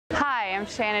Hi, I'm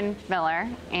Shannon Miller,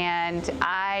 and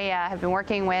I have been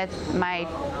working with my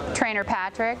trainer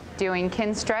Patrick doing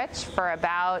Kinstretch for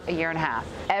about a year and a half.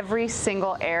 Every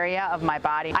single area of my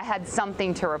body, I had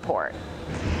something to report.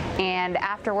 And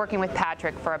after working with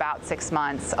Patrick for about 6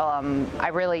 months, I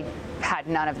really had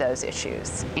none of those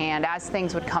issues. And as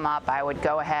things would come up, I would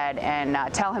go ahead and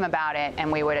tell him about it, and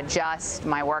we would adjust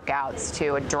my workouts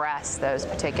to address those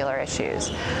particular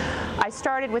issues. I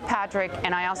started with Patrick,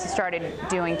 and I also started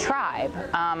doing Tribe.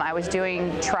 I was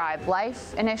doing Tribe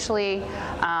Life initially,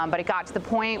 but it got to the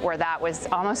point where that was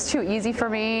almost too easy for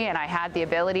me, and I had the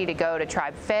ability to go to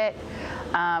Tribe Fit,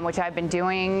 which I've been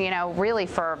doing, really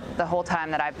for the whole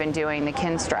time that I've been doing the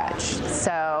Kinstretch.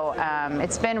 So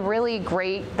it's been really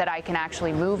great that I can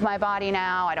actually move my body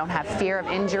now. I don't have fear of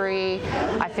injury.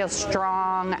 I feel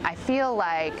strong. I feel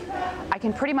like I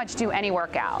can pretty much do any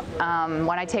workout.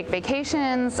 When I take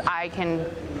vacations, I can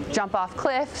jump off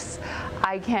cliffs,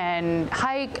 I can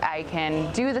hike, I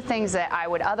can do the things that I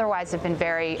would otherwise have been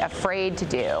very afraid to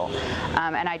do.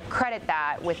 And I credit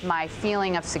that with my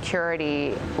feeling of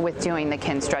security with doing the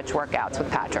Kinstretch workouts with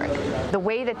Patrick. The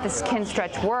way that this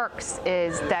Kinstretch works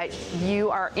is that you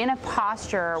are in a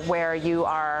posture where you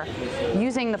are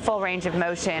using the full range of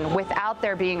motion without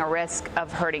there being a risk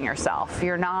of hurting yourself.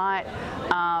 You're not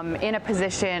in a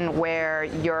position where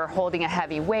you're holding a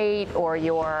heavy weight, or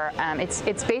you're,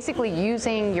 it's basically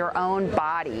using your own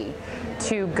body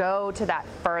to go to that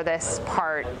furthest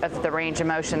part of the range of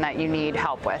motion that you need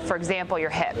help with. For example, your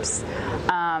hips.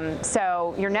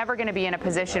 So you're never going to be in a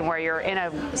position where you're in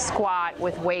a squat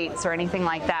with weights or anything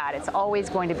like that. It's always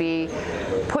going to be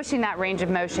pushing that range of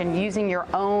motion using your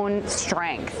own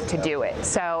strength to do it.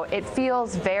 So it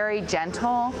feels very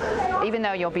gentle, even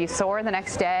though you'll be sore the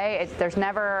next day. There's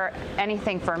never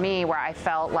anything for me where I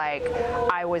felt like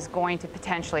I was going to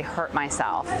potentially hurt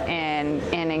myself in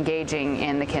engaging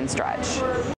in the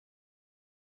Kinstretch.